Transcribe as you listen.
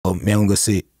So me go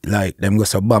see like them go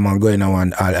so bomb and go in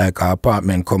one like a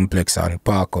apartment complex and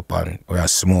park up and where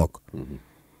smoke.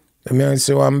 Me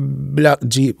see one black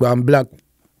Jeep, one black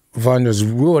van just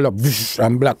roll up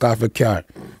and block off the car.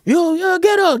 Yo,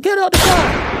 get out the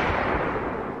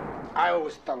car. I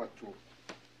always tell the truth.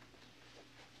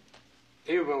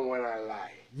 Even when I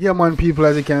lie. Yeah, man, people,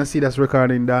 as you can see, that's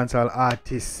recording dancehall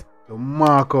artist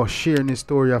Demarco sharing his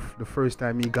story of the first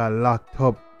time he got locked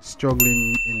up,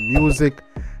 struggling in music,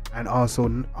 and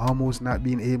also almost not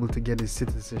being able to get his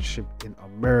citizenship in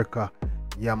America.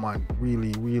 Yeah, man,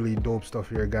 really, really dope stuff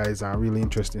here, guys, and really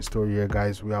interesting story here,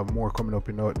 guys. We have more coming up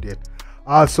in the update.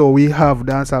 Also, we have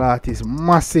dancehall artist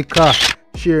Masicka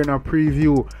sharing a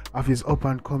preview of his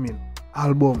up-and-coming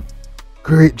album,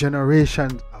 Great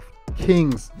Generation of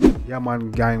Kings. Yeah,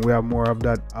 man, gang, we have more of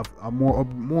that,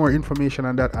 more information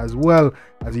on that, as well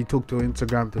as he took to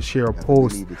Instagram to share a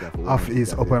post of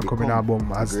his up-and-coming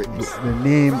album as the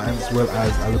name as well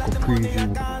as a little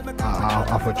preview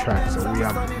of a track. So we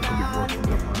have a little bit more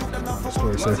coming up on the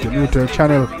story. So if you're new to the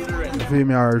channel,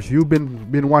 or if you've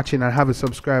been watching and haven't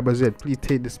subscribed as yet, please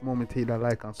take this moment, take that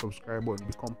like and subscribe button,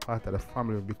 become part of the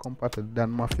family, become part of the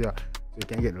Dan Mafia, so you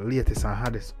can get the latest and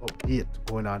hottest update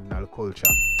going on in our culture.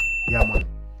 Yeah, man.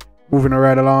 Moving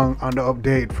right along on the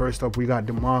update. First up, we got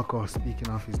Demarco speaking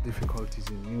of his difficulties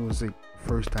in music.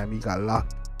 First time he got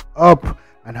locked up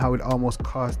and how it almost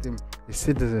cost him his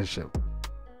citizenship.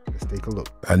 Let's take a look.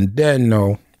 And then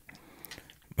now,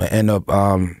 I end up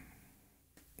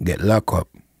get locked up.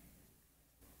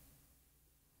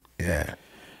 Yeah.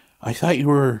 I thought you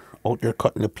were out there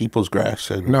cutting the people's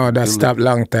grass. And no, that stopped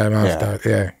long time after.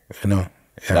 Yeah, you know.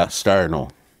 Yeah. That star, no.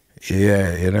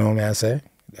 Yeah, you know what I say?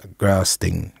 The grass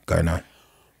thing kind of.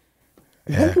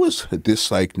 Yeah. What was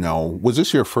this like now? Was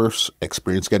this your first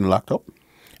experience getting locked up?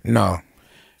 No.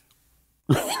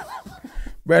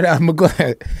 Brother, I'm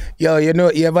going. Yo, you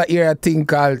know, you ever hear a thing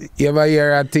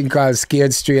called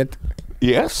Scared Straight?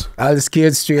 Yes. All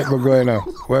Scared Straight we're going on.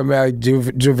 When we're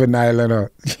juvenile, you know.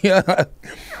 Yeah.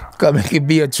 Come make it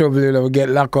be a trouble, you know, we get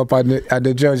locked up and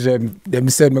the judge them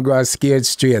said me go Scared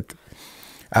Straight.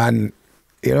 And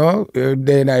you know,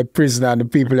 then I prison and the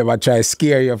people ever try to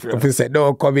scare you. If you say,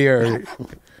 no, come here.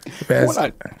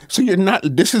 So you're not,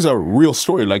 this is a real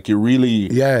story, like you really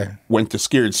went to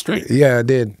Scared Straight. Yeah, I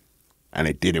did. And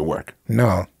it didn't work.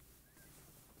 No.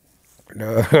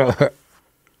 No.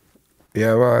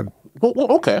 Yeah, well.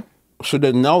 Okay. So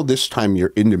then now this time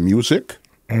you're in the music,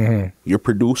 you're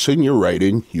producing, you're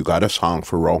writing, you got a song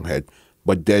for Roundhead,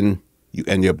 but then you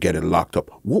end up getting locked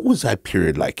up. What was that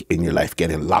period like in your life,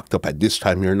 getting locked up at this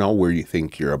time here now where you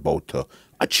think you're about to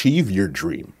achieve your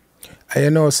dream? You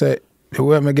know, say, the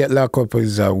way I get locked up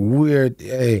is a weird,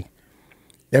 hey,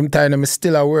 them time I'm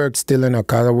still at work still, you know,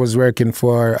 because I was working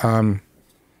for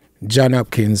John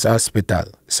Hopkins Hospital.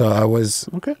 So I was,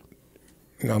 okay.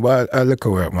 You know, but I look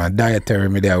at work, my dietary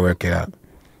me there working out.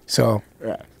 So,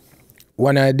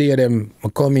 one idea them, I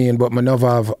come in, but I never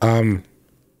have,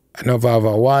 I never have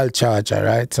a wall charger,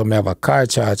 right? So I have a car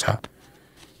charger.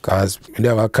 Because I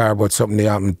have a car, but something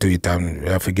happened to it and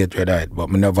I forget where that. But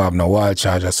I never have no wall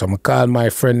charger. So I call my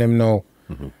friend them now.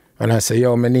 And I say,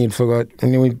 yo, I need for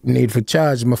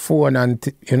charge my phone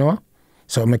and, you know.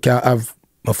 So I can have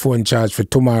my phone charged for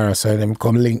tomorrow. So them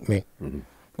come link me.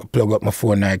 I plug up my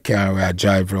phone in the car where I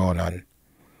drive around and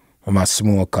I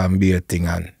smoke and be a thing.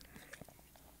 And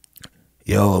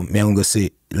yo, me go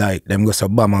see, like, them go so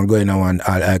bomb and go in one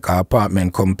like a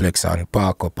apartment complex and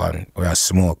park up and where I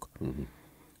smoke.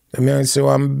 Me see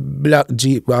one black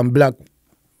Jeep, one black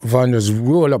van just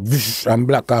roll up and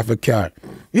block off the car.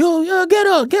 Yo, get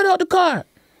out the car.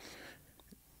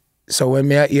 So when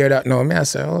me hear that now, I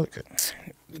say, okay,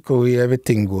 cool,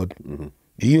 everything good.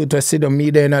 The youth just sit on me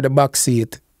there in the back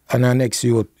seat and the next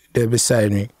youth there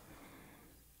beside me.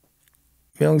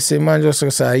 Me say, man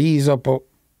just say, ease up.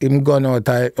 Him gun out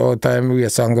time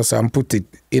race and put it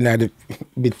in the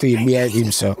between behind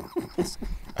him, so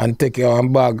and take your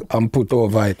bag and put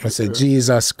over it. I say,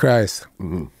 Jesus Christ.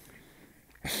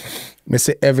 I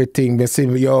say everything. I say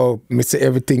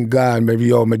everything gone.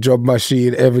 Maybe my job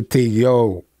machine,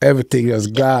 everything, everything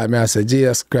just gone. I say,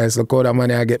 Jesus Christ, look how that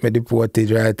money I get me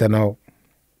deported right now.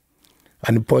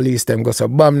 And the police them go so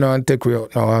bam now and take me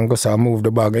out now and go so move the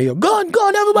bag and you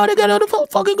gone, everybody get out the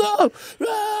fucking go.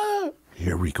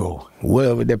 Here we go.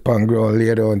 Well, with the pan ground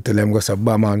later until them go so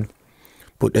bam and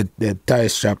put the tie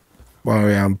strap one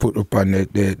way and put up on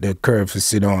the curve to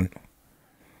sit down.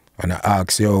 And I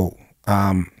ask, yo,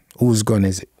 whose gun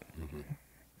is it?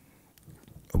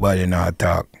 Nobody not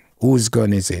talk. Whose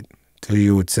gun is it? So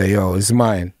you would say, yo, it's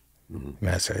mine.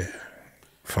 I say,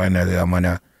 finally I'm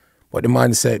gonna But the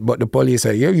man said, but the police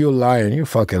said, you lying, you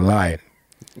fucking lying.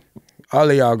 All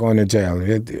of y'all going to jail.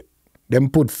 Them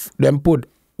put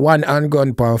one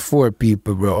handgun for 4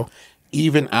 people, bro.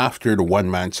 Even after the one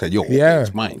man said, yo, Yeah.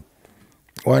 it's mine.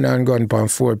 One handgun for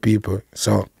 4 people.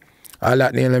 So all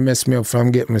that nearly messed me up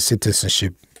from getting my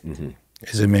citizenship.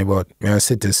 Is it me? But me a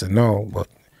citizen now. But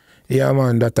yeah,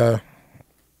 man, that the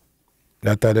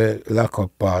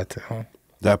lock-up part.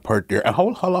 That part there. And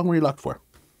how long were you locked for?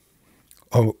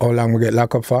 How long we get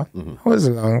locked up for? It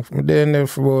wasn't long. I'm there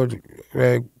for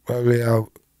about probably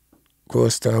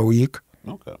close to a week.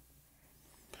 Okay.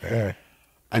 Yeah.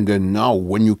 And then now,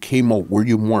 when you came out, were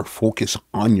you more focused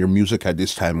on your music at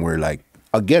this time where, like,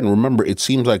 again, remember, it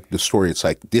seems like the story, it's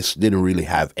like this didn't really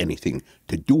have anything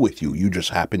to do with you. You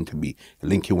just happened to be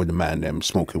linking with the man, them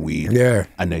smoking weed, Yeah.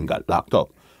 and then got locked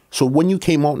up. So when you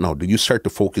came out now, did you start to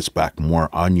focus back more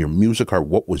on your music, or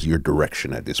what was your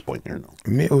direction at this point here now?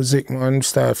 Music, man,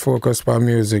 start focus on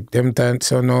music. Them times,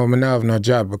 so now I don't have no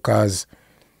job because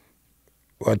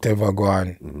whatever go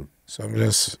on. So I'm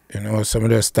just, some of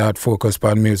them start focus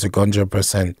on music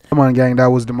 100%. Come on, gang, that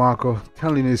was Demarco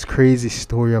telling his crazy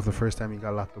story of the first time he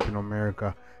got locked up in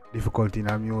America, difficulty in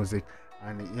our music,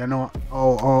 and how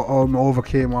he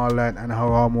overcame all that, and how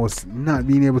almost not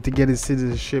being able to get his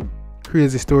citizenship.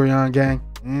 Crazy story, on gang.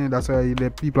 Yeah, that's why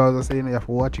the people are saying you have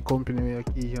to watch your company,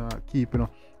 keep, and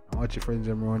watch your friends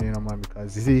and running, man,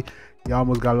 because you see, he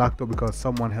almost got locked up because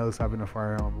someone else having a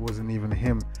firearm. It wasn't even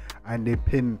him. And they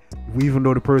pinned, even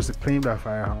though the person claimed that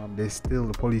firearm,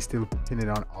 the police still pinned it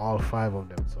on all 5 of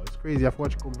them. So it's crazy. You have to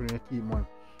watch your company and keep, man.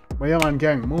 But yeah, man,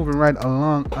 gang, moving right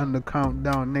along on the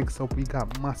countdown. Next up, we got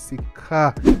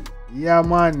Masicka. Yeah,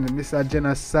 man, Mr.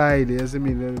 Genocide. You see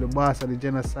me, the boss of the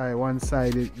Genocide. One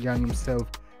side, the gang himself.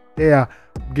 There,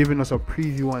 giving us a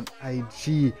preview on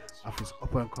IG of his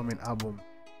up and coming album,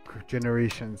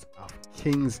 Generations of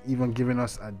Kings. Even giving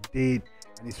us a date,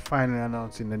 and he's finally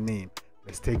announcing the name.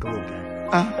 Let's take a look.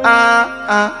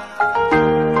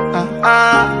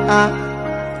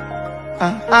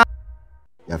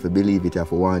 You have to believe it, you have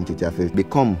to want it, you have to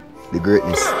become the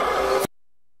greatness.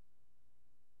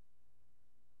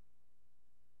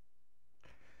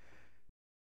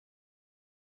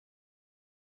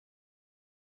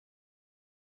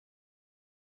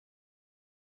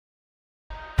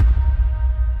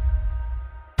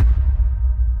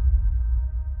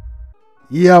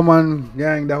 Yeah, man,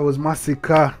 gang, that was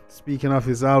Masicka. Speaking of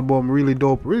his album, really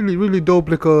dope, really dope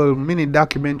little mini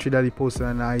documentary that he posted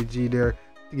on IG there,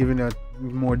 giving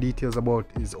more details about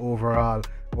his overall,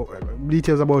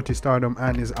 details about his stardom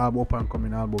and his album, up and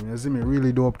coming album. You see me,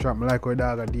 really dope track. I like how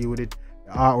dog deal with it.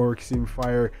 The artwork seem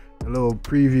fire, the little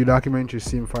preview documentary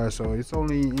seem fire. So it's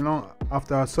only,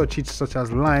 after such hits such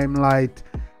as Limelight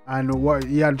and what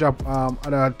he had dropped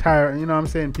other tire, what I'm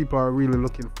saying, people are really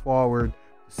looking forward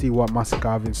see what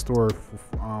Masicka have in store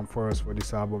for us for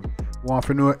this album. Want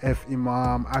to know if him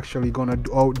actually gonna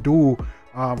outdo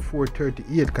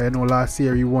 438, because last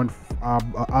year he won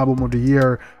album of the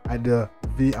year at the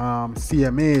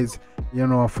CMAs,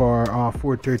 for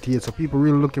 438. So people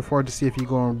really looking forward to see if he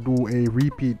gonna do a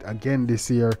repeat again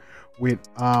this year with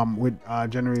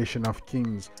Generation of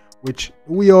Kings, which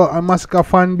we are a Masicka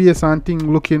fan base and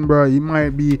thing looking, bro. He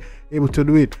might be able to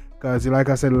do it. Because, like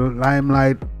I said,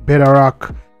 Limelight, Better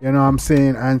Rock, what I'm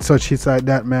saying, and such hits like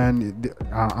that, man,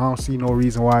 I don't see no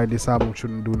reason why this album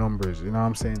shouldn't do numbers, what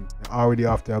I'm saying, already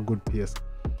after a good pace.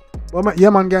 But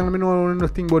yeah, man, gang, let me know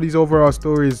anything about these overall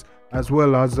stories, as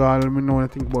well as let me know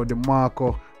anything about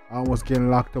Demarco, almost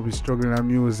getting locked up, he's struggling on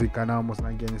music, and almost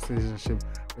not getting a citizenship.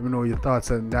 Let me know your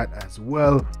thoughts on that as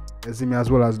well. You see me,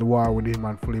 as well as the war with him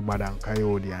and Fully Bad and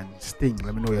Coyote and Sting.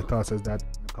 Let me know your thoughts as that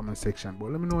in the comment section.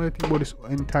 But let me know anything about this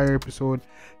entire episode.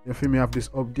 You feel me, have this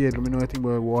update. Let me know anything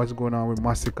about what's going on with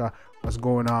Masicka, what's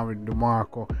going on with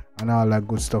Demarco, and all that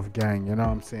good stuff, gang. You know what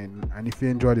I'm saying? And if you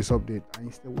enjoy this update and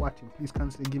you're still watching, please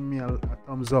consider giving me a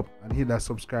thumbs up and hit that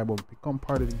subscribe button. Become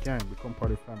part of the gang, become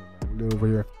part of the family, man. We live over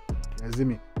here. You see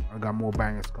me? I got more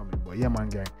bangers coming. But yeah, man,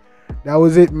 gang. That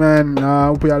was it, man.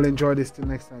 Hope you all enjoy this. Till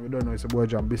next time. You don't know, it's a boy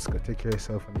Jambisco. Take care of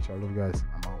yourself and each other. Love you guys.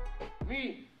 I'm out.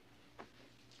 Me,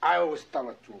 I always tell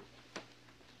the truth.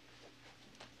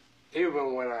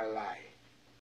 Even when I lie.